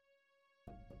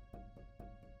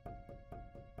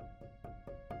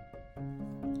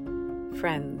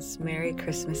Friends, Merry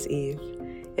Christmas Eve.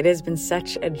 It has been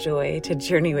such a joy to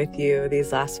journey with you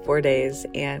these last 4 days,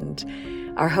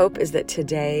 and our hope is that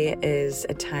today is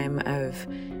a time of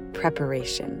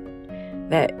preparation,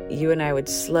 that you and I would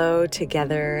slow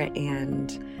together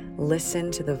and listen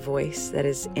to the voice that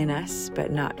is in us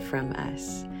but not from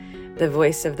us, the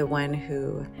voice of the one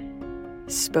who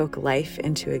spoke life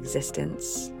into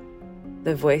existence,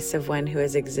 the voice of one who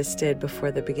has existed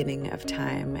before the beginning of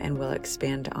time and will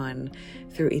expand on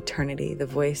through eternity, the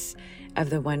voice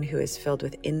of the one who is filled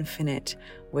with infinite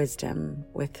wisdom,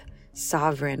 with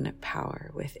sovereign power,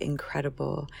 with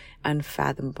incredible,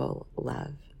 unfathomable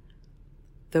love,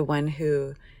 the one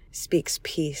who speaks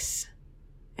peace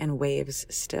and waves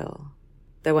still,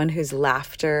 the one whose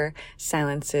laughter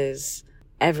silences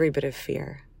every bit of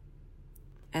fear,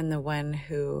 and the one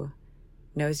who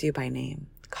knows you by name,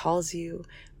 calls you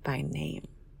by name.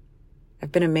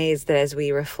 I've been amazed that as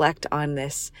we reflect on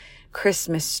this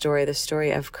Christmas story, the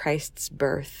story of Christ's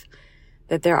birth,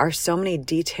 that there are so many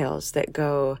details that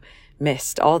go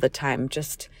missed all the time.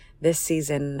 Just this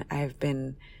season, I've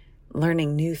been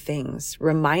learning new things,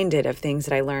 reminded of things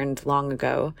that I learned long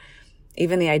ago.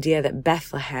 Even the idea that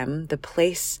Bethlehem, the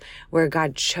place where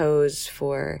God chose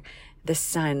for the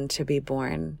Son to be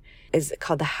born, is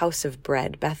called the house of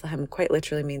bread. Bethlehem quite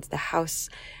literally means the house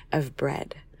of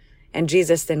bread. And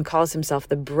Jesus then calls himself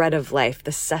the bread of life,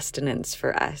 the sustenance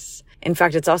for us. In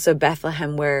fact, it's also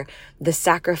Bethlehem where the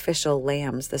sacrificial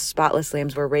lambs, the spotless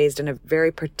lambs, were raised in a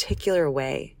very particular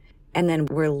way and then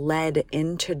were led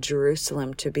into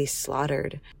Jerusalem to be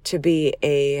slaughtered, to be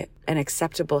an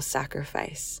acceptable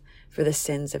sacrifice for the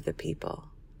sins of the people.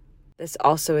 This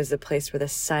also is the place where the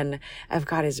Son of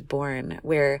God is born,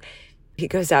 where he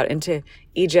goes out into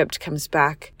Egypt, comes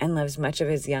back, and lives much of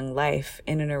his young life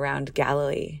in and around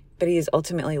Galilee. But he is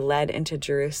ultimately led into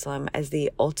Jerusalem as the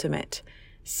ultimate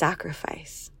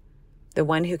sacrifice. The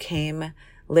one who came,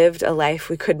 lived a life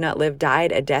we could not live,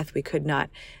 died a death we could not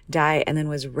die, and then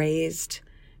was raised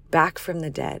back from the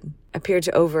dead, appeared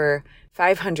to over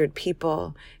 500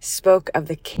 people, spoke of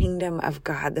the kingdom of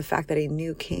God, the fact that a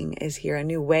new king is here, a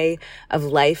new way of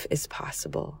life is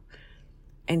possible.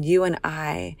 And you and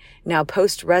I, now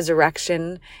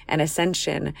post-resurrection and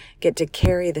ascension, get to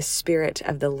carry the Spirit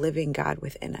of the living God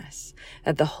within us.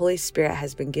 That the Holy Spirit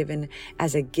has been given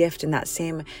as a gift, and that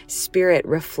same Spirit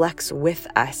reflects with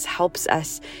us, helps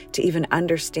us to even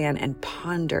understand and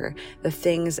ponder the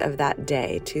things of that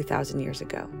day 2,000 years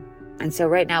ago. And so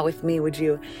right now with me, would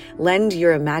you lend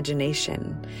your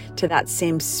imagination to that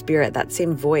same Spirit, that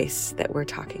same voice that we're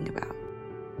talking about?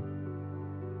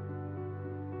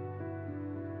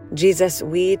 Jesus,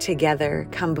 we together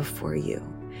come before you,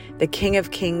 the King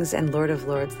of Kings and Lord of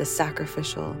Lords, the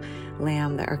sacrificial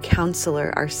Lamb, our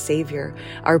Counselor, our Savior,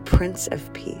 our Prince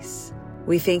of Peace.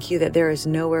 We thank you that there is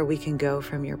nowhere we can go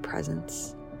from your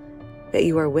presence, that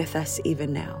you are with us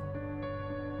even now.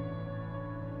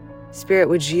 Spirit,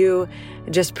 would you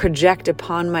just project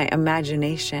upon my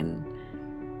imagination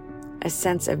a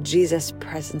sense of Jesus'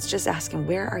 presence, just asking,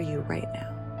 where are you right now?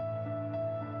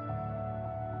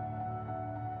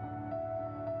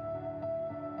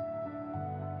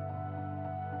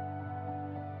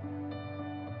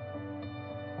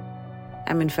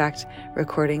 I'm in fact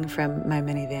recording from my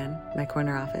minivan, my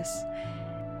corner office,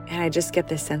 and I just get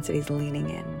this sense that he's leaning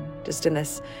in, just in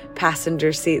this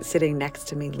passenger seat sitting next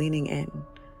to me, leaning in.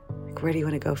 Like, where do you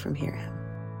want to go from here, Em?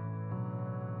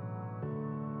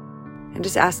 And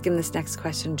just ask him this next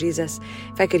question. Jesus,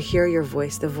 if I could hear your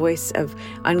voice, the voice of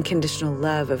unconditional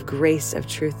love, of grace, of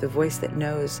truth, the voice that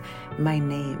knows my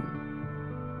name.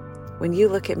 When you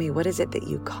look at me, what is it that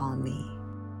you call me?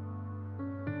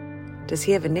 Does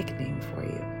he have a nickname for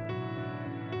you?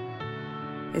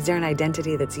 Is there an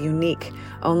identity that's unique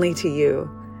only to you?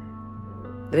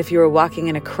 That if you were walking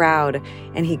in a crowd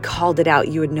and he called it out,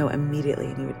 you would know immediately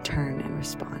and you would turn and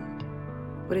respond.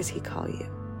 What does he call you?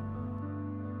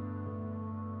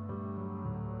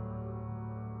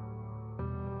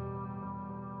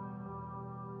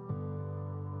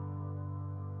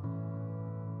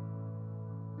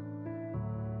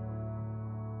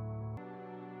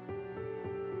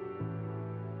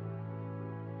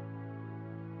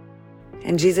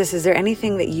 And Jesus, is there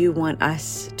anything that you want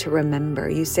us to remember?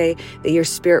 You say that your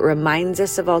Spirit reminds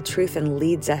us of all truth and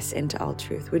leads us into all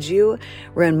truth. Would you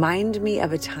remind me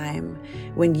of a time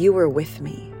when you were with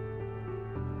me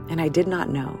and I did not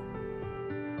know?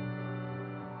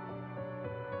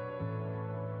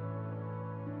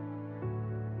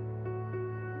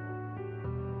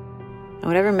 And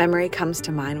whatever memory comes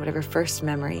to mind, whatever first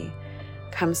memory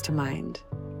comes to mind,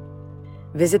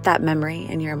 Visit that memory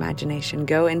in your imagination.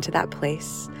 Go into that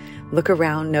place. Look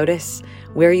around. Notice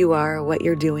where you are, what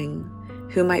you're doing,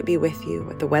 who might be with you,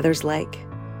 what the weather's like.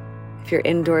 If you're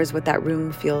indoors, what that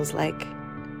room feels like.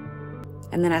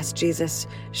 And then ask Jesus,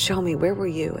 show me, where were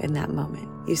you in that moment?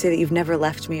 You say that you've never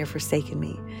left me or forsaken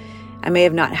me. I may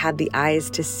have not had the eyes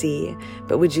to see,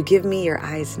 but would you give me your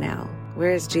eyes now?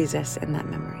 Where is Jesus in that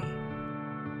memory?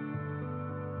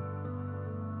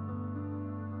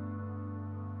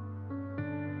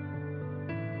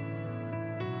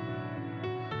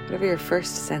 Whatever your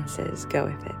first sense is, go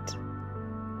with it.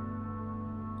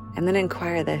 And then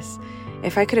inquire this: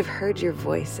 if I could have heard your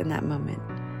voice in that moment,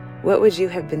 what would you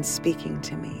have been speaking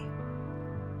to me?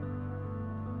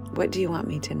 What do you want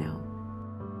me to know?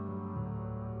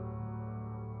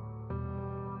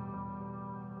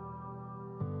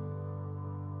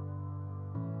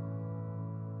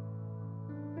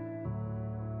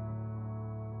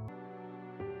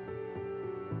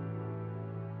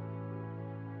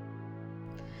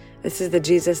 This is the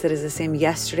Jesus that is the same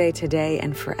yesterday, today,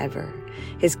 and forever.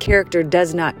 His character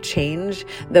does not change,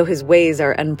 though his ways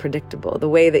are unpredictable. The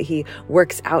way that he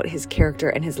works out his character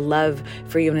and his love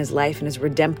for you in his life and his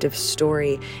redemptive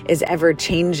story is ever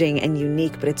changing and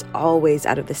unique, but it's always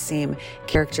out of the same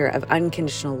character of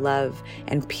unconditional love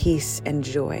and peace and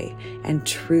joy and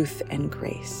truth and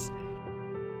grace.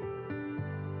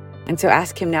 And so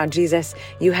ask him now, Jesus,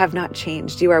 you have not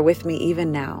changed. You are with me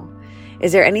even now.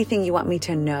 Is there anything you want me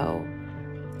to know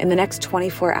in the next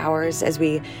 24 hours as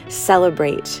we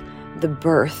celebrate the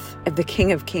birth of the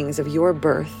King of Kings, of your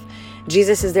birth?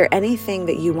 Jesus, is there anything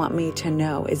that you want me to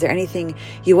know? Is there anything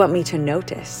you want me to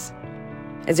notice?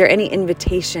 Is there any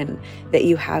invitation that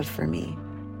you have for me?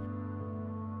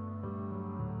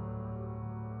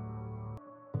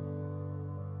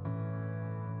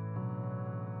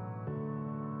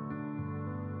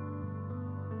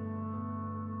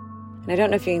 And I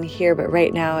don't know if you can hear, but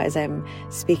right now as I'm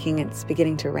speaking, it's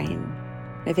beginning to rain.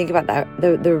 I think about that,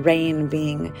 the rain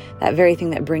being that very thing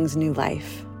that brings new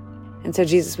life. And so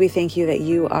Jesus, we thank you that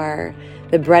you are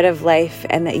the bread of life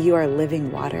and that you are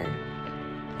living water.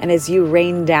 And as you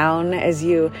rain down, as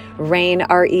you reign,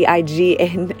 R-E-I-G,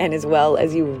 and as well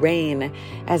as you reign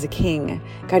as a king,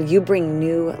 God, you bring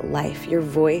new life. Your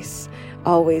voice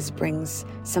always brings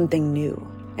something new.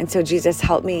 And so, Jesus,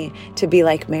 help me to be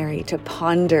like Mary, to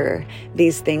ponder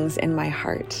these things in my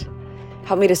heart.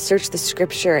 Help me to search the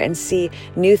scripture and see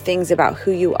new things about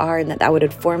who you are, and that would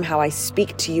inform how I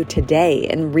speak to you today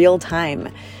in real time.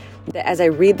 That as I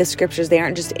read the scriptures, they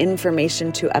aren't just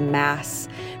information to amass,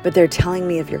 but they're telling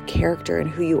me of your character and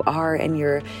who you are and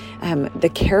your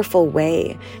the careful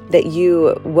way that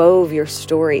you wove your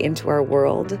story into our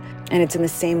world. And it's in the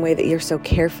same way that you're so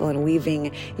careful in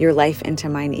weaving your life into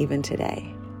mine even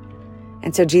today.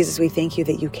 And so, Jesus, we thank you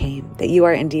that you came, that you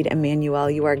are indeed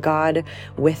Emmanuel, you are God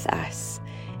with us,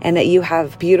 and that you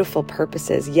have beautiful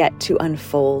purposes yet to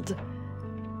unfold.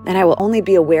 And I will only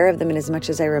be aware of them in as much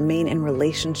as I remain in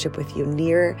relationship with you,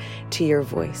 near to your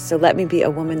voice. So let me be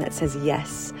a woman that says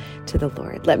yes to the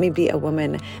Lord. Let me be a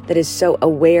woman that is so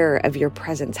aware of your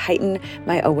presence. Heighten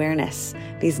my awareness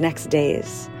these next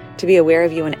days, to be aware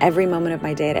of you in every moment of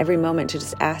my day, at every moment to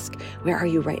just ask, where are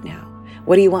you right now?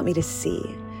 What do you want me to see?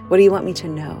 What do you want me to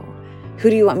know? Who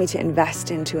do you want me to invest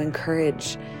in, to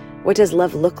encourage? What does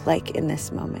love look like in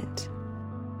this moment?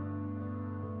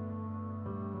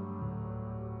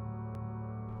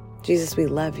 Jesus, we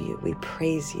love you. We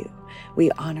praise you.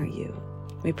 We honor you.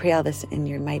 We pray all this in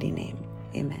your mighty name.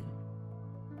 Amen.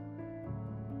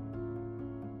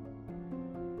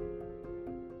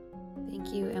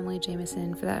 Thank you, Emily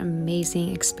Jameson, for that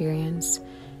amazing experience.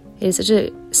 It is such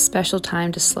a special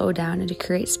time to slow down and to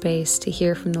create space to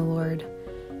hear from the Lord,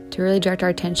 to really direct our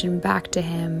attention back to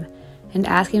Him and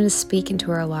ask Him to speak into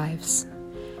our lives.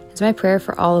 It's my prayer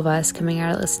for all of us coming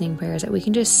out of listening prayers that we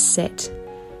can just sit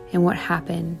in what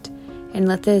happened and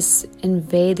let this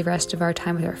invade the rest of our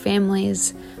time with our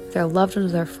families, with our loved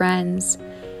ones, with our friends,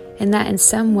 and that in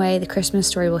some way the Christmas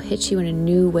story will hit you in a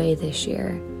new way this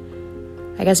year.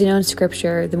 Like, as you know in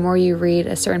Scripture, the more you read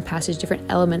a certain passage, different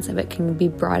elements of it can be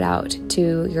brought out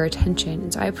to your attention.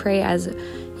 And so I pray as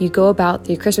you go about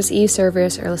the Christmas Eve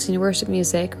service or listening to worship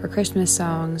music or Christmas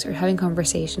songs or having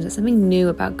conversations, that something new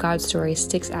about God's story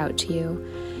sticks out to you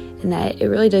and that it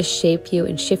really does shape you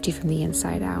and shift you from the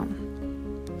inside out.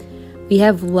 We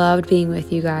have loved being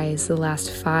with you guys the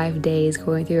last 5 days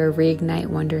going through our Reignite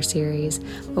Wonder series,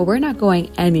 but we're not going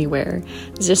anywhere.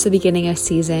 It's just the beginning of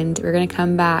season. We're going to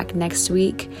come back next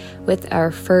week with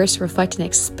our first Reflect and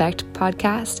Expect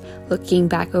podcast, looking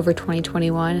back over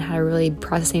 2021 and how to really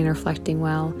processing and reflecting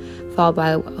well. followed by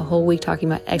a whole week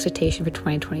talking about expectation for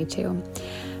 2022.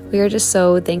 We are just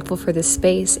so thankful for this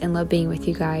space and love being with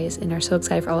you guys, and are so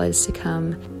excited for all that is to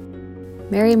come.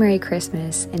 Merry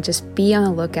Christmas, and just be on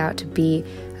the lookout to be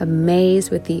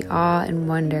amazed with the awe and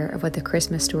wonder of what the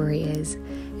Christmas story is,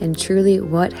 and truly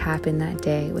what happened that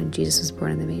day when Jesus was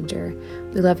born in the manger.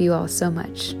 We love you all so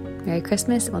much. Merry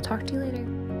Christmas, and we'll talk to you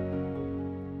later.